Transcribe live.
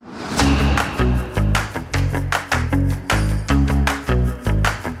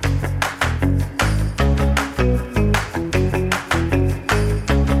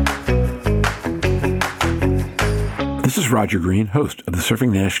Roger Green, host of the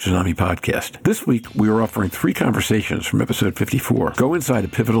Surfing NASH Tsunami podcast. This week, we are offering 3 conversations from episode 54, Go Inside a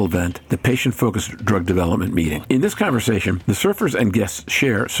Pivotal Event, the Patient-Focused Drug Development Meeting. In this conversation, the surfers and guests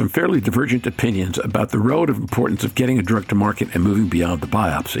share some fairly divergent opinions about the relative importance of getting a drug to market and moving beyond the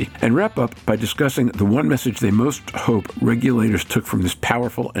biopsy, and wrap up by discussing the one message they most hope regulators took from this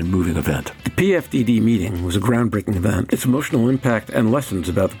powerful and moving event. The PFDD meeting was a groundbreaking event. Its emotional impact and lessons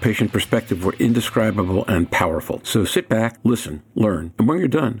about the patient perspective were indescribable and powerful. So sit back, listen, learn, and when you're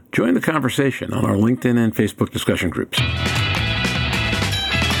done, join the conversation on our LinkedIn and Facebook discussion groups.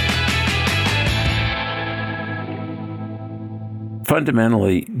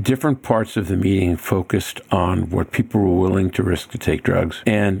 Fundamentally, different parts of the meeting focused on what people were willing to risk to take drugs,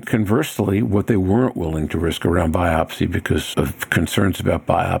 and conversely, what they weren't willing to risk around biopsy because of concerns about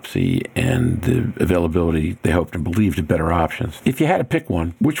biopsy and the availability, they hoped and believed, of better options. If you had to pick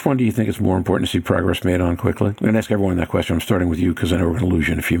one, which one do you think is more important to see progress made on quickly? I'm going to ask everyone that question. I'm starting with you because I know we're going to lose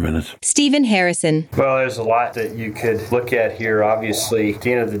you in a few minutes. Stephen Harrison. Well, there's a lot that you could look at here. Obviously, at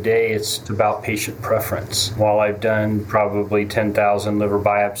the end of the day, it's about patient preference. While I've done probably 10,000 liver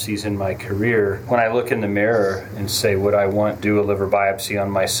biopsies in my career, when I look in the mirror and say, would I want to do a liver biopsy on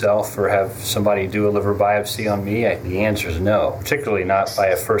myself or have somebody do a liver biopsy on me? The answer is no, particularly not by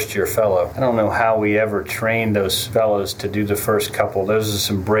a first-year fellow. I don't know how we ever trained those fellows to do the first couple. Those are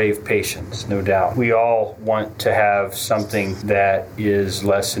some brave patients, no doubt. We all want to have something that is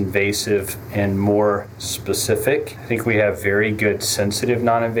less invasive and more specific. I think we have very good sensitive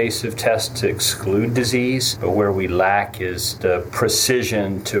non-invasive tests to exclude disease, but where we lack is the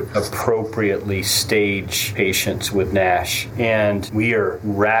precision to appropriately stage patients with NASH. And we are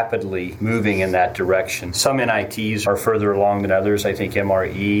rapidly moving in that direction. Some NITs are further along than others. I think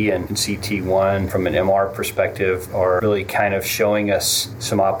MRE and CT1 from an MR perspective are really kind of showing us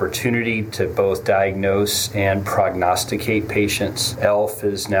some opportunity to both diagnose and prognosticate patients. ELF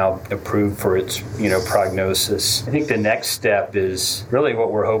is now approved for its prognosis. I think the next step is really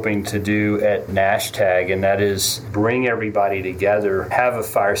what we're hoping to do at NASHTAG, and that is bring everybody together, have a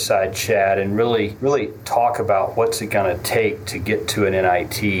fireside chat, and really talk about what's it going to take to get to an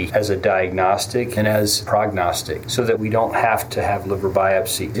NIT as a diagnostic and as prognostic so that we don't have to have liver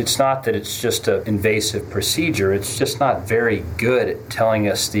biopsy. It's not that it's just an invasive procedure. It's just not very good at telling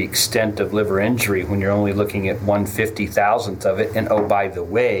us the extent of liver injury when you're only looking at 1/50,000th of it. And oh, by the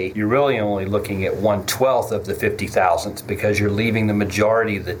way, you're really only looking at 1/12th of the 50,000th because you're leaving the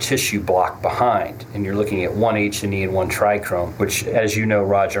majority of the tissue block behind. And you're looking at 1 H&E and 1 trichrome, which, as you know,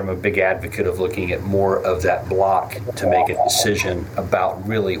 Roger, I'm a big advocate of looking at more of that block to make a decision about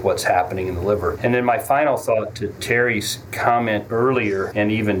really what's happening in the liver. And then my final thought to Terry's comment earlier,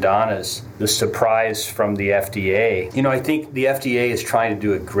 and even Donna's, the surprise from the FDA. I think the FDA is trying to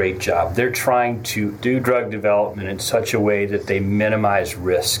do a great job. They're trying to do drug development in such a way that they minimize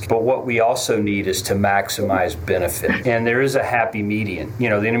risk. But what we also need is to maximize benefit. And there is a happy median. The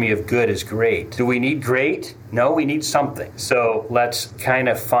enemy of good is great. Do we need great? No, we need something. So let's kind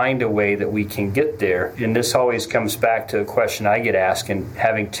of find a way that we can get there. And this always comes back to a question I get asked, and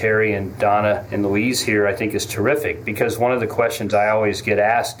having Terry and Donna and Louise here I think is terrific, because one of the questions I always get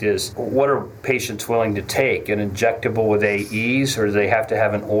asked is, what are patients willing to take? An injectable with AEs, or do they have to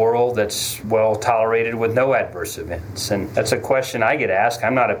have an oral that's well tolerated with no adverse events? And that's a question I get asked.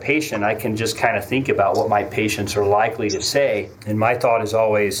 I'm not a patient. I can just kind of think about what my patients are likely to say. And my thought is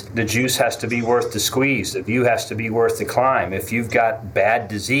always, the juice has to be worth the squeeze. The view has to be worth the climb. If you've got bad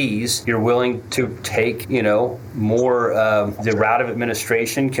disease, you're willing to take, more, the route of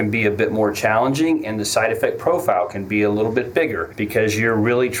administration can be a bit more challenging, and the side effect profile can be a little bit bigger because you're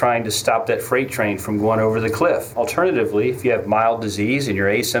really trying to stop that freight train from going over the cliff. Alternatively, if you have mild disease and you're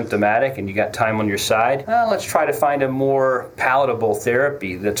asymptomatic and you got time on your side, let's try to find a more palatable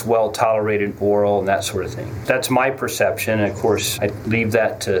therapy that's well tolerated, oral, and that sort of thing. That's my perception. And of course, I leave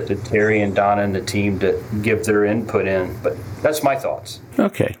that to Terry and Donna and the team to give their input in, but that's my thoughts.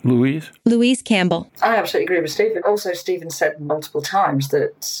 Okay, Louise Campbell. I absolutely agree with Stephen. Also, Stephen said multiple times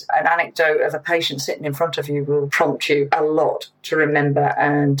that an anecdote of a patient sitting in front of you will prompt you a lot to remember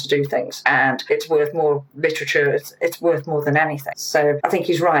and to do things. And it's worth more literature. It's worth more than anything. So I think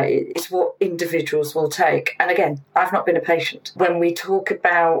he's right. It's what individuals will take. And again, I've not been a patient. When we talk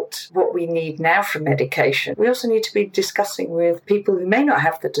about what we need now from medication, we also need to be discussing with people who may not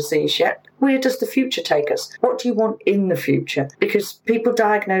have the disease yet. Where does the future take us? What do you want in the future? Because people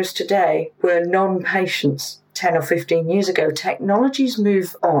diagnosed today were non-patients 10 or 15 years ago, technologies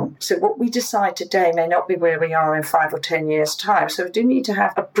move on. So what we decide today may not be where we are in 5 or 10 years' time. So we do need to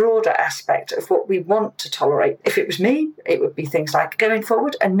have a broader aspect of what we want to tolerate. If it was me, it would be things like, going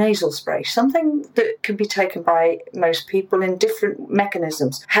forward, a nasal spray, something that can be taken by most people in different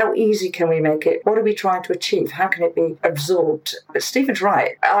mechanisms. How easy can we make it? What are we trying to achieve? How can it be absorbed? But Stephen's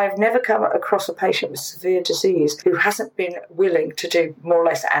right. I've never come across a patient with severe disease who hasn't been willing to do more or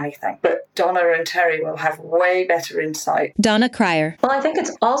less anything. But Donna and Terry will have way better insight. Donna Cryer. Well, I think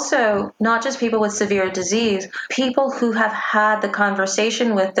it's also not just people with severe disease, people who have had the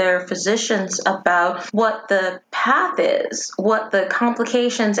conversation with their physicians about what the path is, what the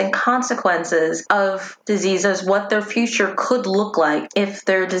complications and consequences of diseases, what their future could look like if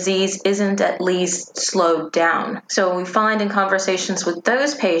their disease isn't at least slowed down. So we find in conversations with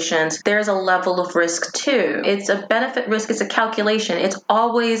those patients, there's a level of risk too. It's a benefit risk, it's a calculation. It's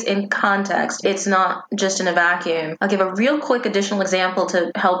always in context. It's not just in a vacuum. I'll give a real quick additional example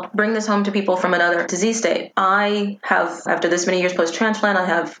to help bring this home to people from another disease state. I have, after this many years post-transplant, I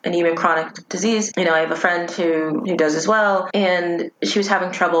have anemia chronic disease. I have a friend who does as well, and she was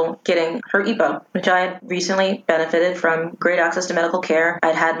having trouble getting her EPO, which I had recently benefited from great access to medical care.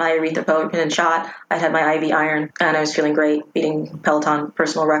 I'd had my erythropoietin shot, I'd had my IV iron, and I was feeling great beating Peloton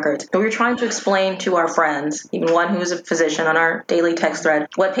personal records. But we were trying to explain to our friends, even one who was a physician on our daily text thread,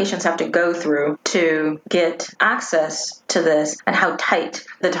 what patients have to go through to get access to this and how tight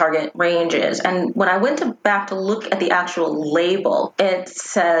the target range is. And when I went back to look at the actual label, it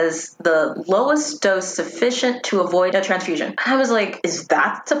says the lowest dose sufficient to avoid a transfusion. I was like, is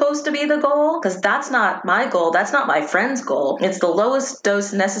that supposed to be the goal? Because that's not my goal. That's not my friend's goal. It's the lowest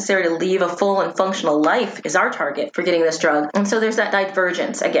dose necessary to leave a full and functional life is our target for getting this drug. And so there's that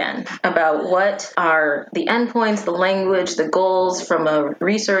divergence again about what are the endpoints, the language, the goals from a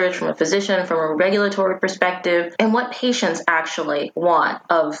research, from a physician, from a regulatory perspective, and what patients actually want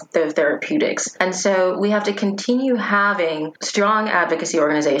of their therapeutics. And so we have to continue having strong advocacy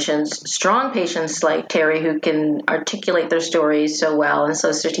organizations, strong patients like Terry who can articulate their stories so well and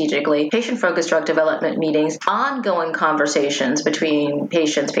so strategically, patient-focused drug development meetings, ongoing conversations between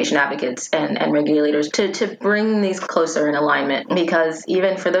patients, patient advocates, and regulators to bring these closer in alignment. Because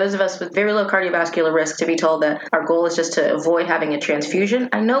even for those of us with very low cardiovascular risk to be told that our goal is just to avoid having a transfusion,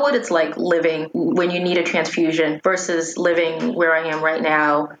 I know what it's like living when you need a transfusion versus living where I am right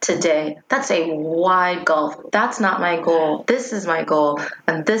now today. That's a wide gulf. That's not my goal. This is my goal,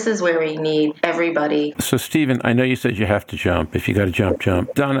 and this is where we need everybody. So, Stephen, I know you said you have to jump. If you got to jump,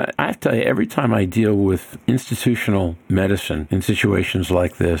 jump. Donna, I have to tell you, every time I deal with institutional medicine in situations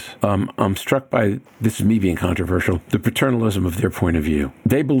like this, I'm struck by, this is me being controversial, the paternalism of their point of view.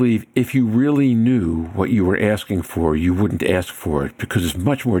 They believe if you really knew what you were asking for, you wouldn't ask for it because it's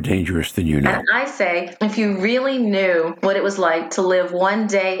much more dangerous than you know. And I say, if you really knew what it was like to live one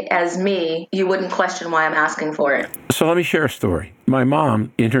day as me, you wouldn't question why I'm asking for it. So let me share a story. My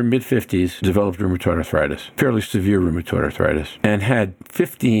mom, in her mid-50s, developed rheumatoid arthritis, fairly severe rheumatoid arthritis, and had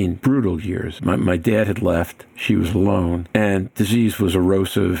 15 brutal years. My dad had left, she was alone, and disease was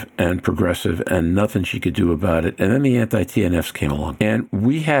erosive and progressive, and nothing she could do about it. And then the anti-TNFs came along. And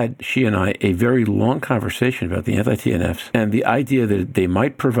we had, she and I, a very long conversation about the anti-TNFs and the idea that they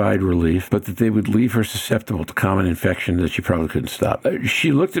might provide relief, but that they would leave her susceptible to common infection that she probably couldn't stop.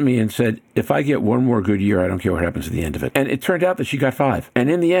 She looked at me and said, if I get one more good year, I don't care what happens at the end of it. And it turned out that she got 5. And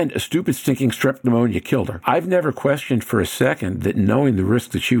in the end, a stupid, stinking strep pneumonia killed her. I've never questioned for a second that knowing the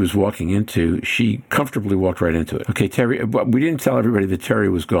risk that she was walking into, she comfortably walked right into it. Okay, Terry, we didn't tell everybody that Terry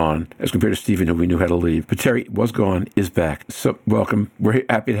was gone as compared to Stephen, who we knew how to leave. But Terry was gone, is back. So welcome. We're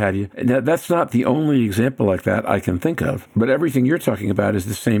happy to have you. Now, that's not the only example like that I can think of. But everything you're talking about is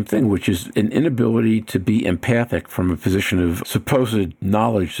the same thing, which is an inability to be empathic from a position of supposed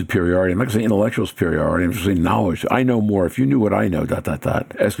knowledge superiority. I'm not going to say intellectual superiority. I'm just saying knowledge. I know more. If you knew what I know, ...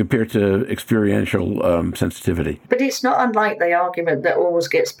 as compared to experiential sensitivity. But it's not unlike the argument that always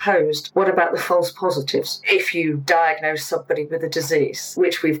gets posed. What about the false positives? If you diagnose somebody with a disease,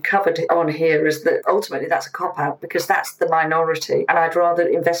 which we've covered on here, is that ultimately that's a cop-out because that's the minority. And I'd rather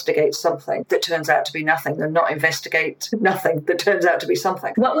investigate something that turns out to be nothing than not investigate nothing that turns out to be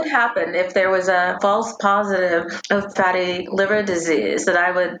something. What would happen if there was a false positive of fatty liver disease that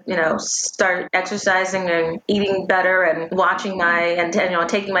I would, start exercising and eating better and watching watching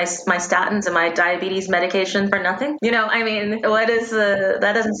taking my statins and my diabetes medication for nothing.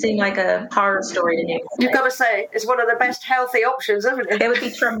 That doesn't seem like a horror story to me. You've got to say, it's one of the best healthy options, isn't it? It would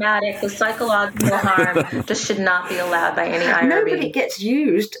be traumatic. The psychological harm just should not be allowed by any IRB. Nobody gets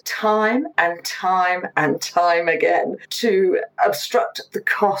used time and time and time again to obstruct the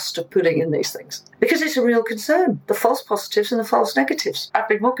cost of putting in these things. Because it's a real concern, the false positives and the false negatives. I've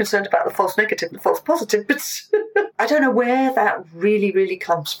been more concerned about the false negative than the false positive, but I don't know where that really, really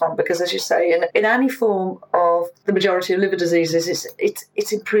comes from. Because as you say, in any form of the majority of liver diseases,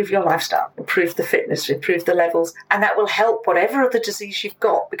 it's improve your lifestyle, improve the fitness, improve the levels, and that will help whatever other disease you've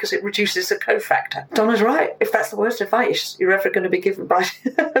got because it reduces a cofactor. Donna's right. If that's the worst advice you're ever going to be given by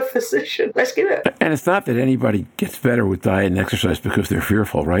a physician, let's give it. And it's not that anybody gets better with diet and exercise because they're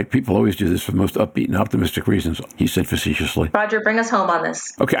fearful, right? People always do this for the most upbeat and optimistic reasons, he said facetiously. Roger, bring us home on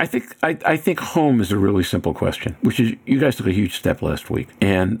this. Okay, I think home is a really simple question, which is you guys took a huge step last week.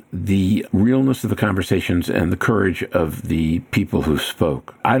 And the realness of the conversations and the courage of the people who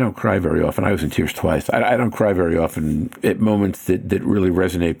spoke. I don't cry very often. I was in tears twice. I don't cry very often at moments that really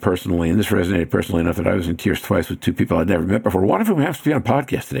resonate personally. And this resonated personally enough that I was in tears twice with two people I'd never met before. One of whom happens to be on a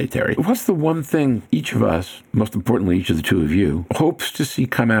podcast today, Terry. What's the one thing each of us, most importantly each of the two of you, hopes to see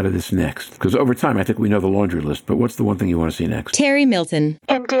come out of this next? Because over time, I think we know the laundry list, but what's the one thing you want to see next? Terry Milton.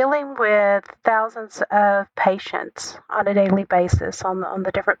 In dealing with thousands of patients on a daily basis, on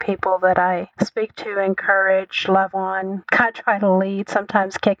the different people that I speak to, encourage, love on, kind of try to lead,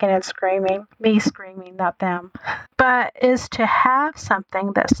 sometimes kicking and screaming, me screaming, not them, but is to have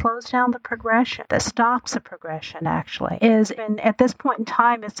something that slows down the progression, that stops the progression actually, and at this point in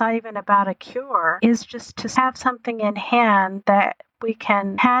time, it's not even about a cure, is just to have something in hand that we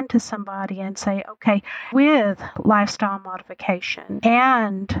can hand to somebody and say, okay, with lifestyle modification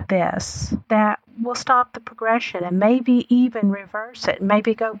and this, that will stop the progression and maybe even reverse it,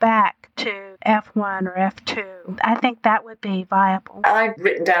 maybe go back to F1 or F2. I think that would be viable. I've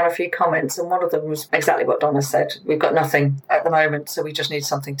written down a few comments, and one of them was exactly what Donna said. We've got nothing at the moment, so we just need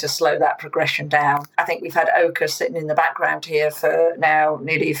something to slow that progression down. I think we've had OCA sitting in the background here for now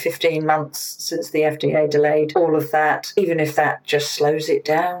nearly 15 months since the FDA delayed all of that, even if that just slows it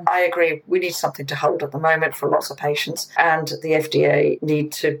down. I agree, we need something to hold at the moment for lots of patients, and the FDA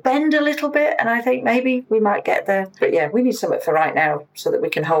need to bend a little bit, and I think maybe we might get there. But yeah, we need something for right now so that we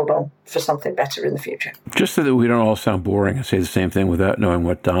can hold on for something better in the future. Just so that we don't all sound boring and say the same thing without knowing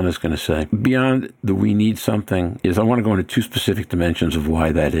what Donna's going to say. Beyond the we need something is I want to go into two specific dimensions of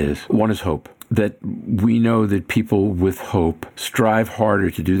why that is. One is hope. That we know that people with hope strive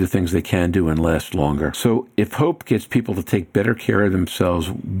harder to do the things they can do and last longer. So if hope gets people to take better care of themselves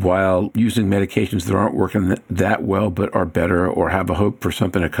while using medications that aren't working that well but are better, or have a hope for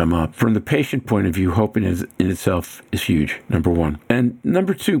something to come up, from the patient point of view, hope in itself is huge, number one. And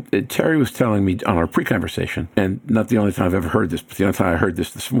number two, Terry was telling me on our pre-conversation, and not the only time I've ever heard this, but the only time I heard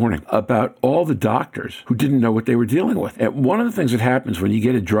this morning, about all the doctors who didn't know what they were dealing with. And one of the things that happens when you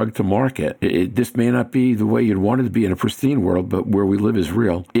get a drug to market, this may not be the way you'd want it to be in a pristine world, but where we live is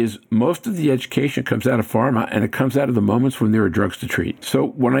real, is most of the education comes out of pharma, and it comes out of the moments when there are drugs to treat. So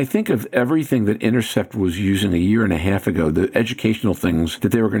when I think of everything that Intercept was using a year and a half ago, the educational things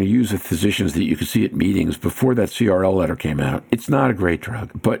that they were going to use with physicians that you could see at meetings before that CRL letter came out, it's not a great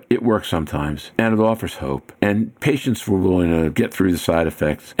drug, but it works sometimes, and it offers hope. And patients were willing to get through the side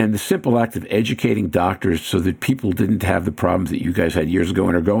effects. And the simple act of educating doctors so that people didn't have the problems that you guys had years ago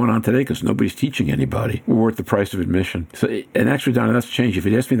and are going on today, because nobody's teaching anybody, were worth the price of admission. So, and actually, Donna, that's changed. If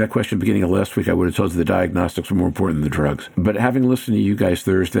you'd asked me that question beginning of last week, I would have told you the diagnostics were more important than the drugs. But having listened to you guys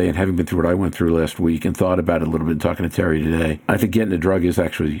Thursday and having been through what I went through last week and thought about it a little bit, talking to Terry today, I think getting a drug is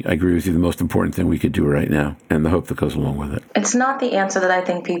actually, I agree with you, the most important thing we could do right now, and the hope that goes along with it. It's not the answer that I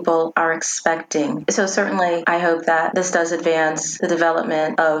think people are expecting. So certainly, I hope that this does advance the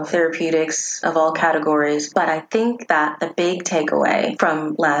development of therapeutics of all categories. But I think that the big takeaway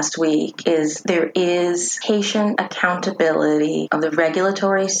from last week is there is patient accountability of the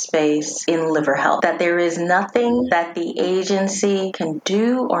regulatory space in liver health, that there is nothing that the agency can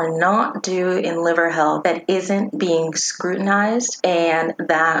do or not do in liver health that isn't being scrutinized and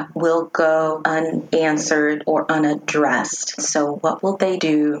that will go unanswered or unaddressed. So what will they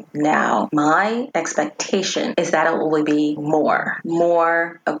do now? My expectation is that it will be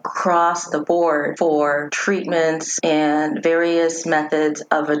more across the board for treatments and various methods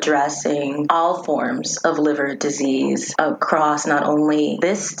of addressing treating all forms of liver disease across not only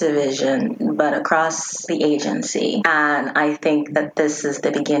this division, but across the agency. And I think that this is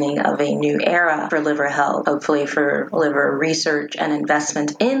the beginning of a new era for liver health, hopefully for liver research and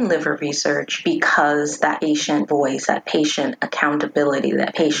investment in liver research, because that patient voice, that patient accountability,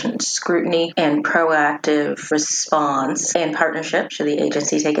 that patient scrutiny and proactive response and partnership, should the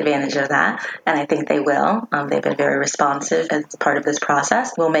agency take advantage of that, and I think they will. They've been very responsive as part of this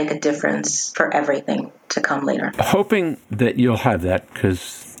process, will make a difference for everything to come later. Hoping that you'll have that,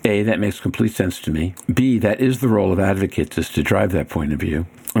 because A, that makes complete sense to me. B, that is the role of advocates, is to drive that point of view.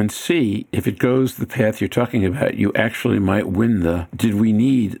 And C, if it goes the path you're talking about, you actually might win did we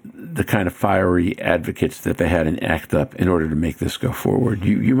need the kind of fiery advocates that they had in ACT UP in order to make this go forward?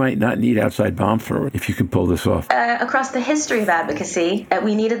 You might not need outside bomb thrower if you can pull this off. Across the history of advocacy,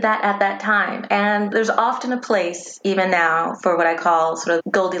 we needed that at that time. And there's often a place, even now, for what I call sort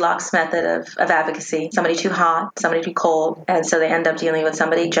of Goldilocks method of advocacy. Somebody too hot, somebody too cold. And so they end up dealing with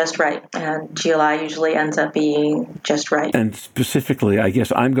somebody just right. And GLI usually ends up being just right. And specifically, I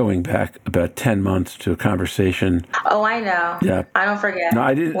guess I'm going back about 10 months to a conversation. Oh, I know. Yeah. I don't forget. No,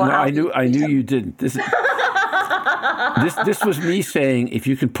 I didn't. Well, no, I knew you didn't. This was me saying, if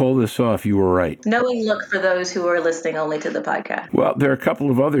you can pull this off, you were right. Knowing look for those who are listening only to the podcast. Well, there are a couple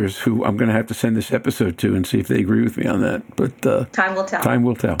of others who I'm going to have to send this episode to and see if they agree with me on that. But time will tell. Time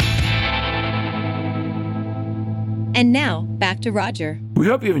will tell. And now, back to Roger. We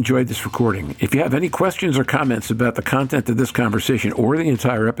hope you've enjoyed this recording. If you have any questions or comments about the content of this conversation or the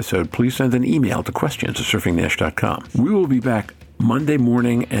entire episode, please send an email to questions@surfingnash.com. We will be back Monday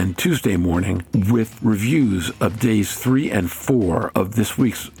morning and Tuesday morning with reviews of days 3 and 4 of this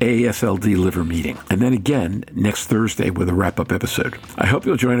week's AASLD liver meeting. And then again next Thursday with a wrap-up episode. I hope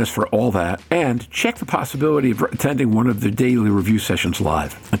you'll join us for all that, and check the possibility of attending one of the daily review sessions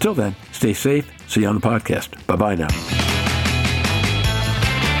live. Until then, stay safe. See you on the podcast. Bye-bye now.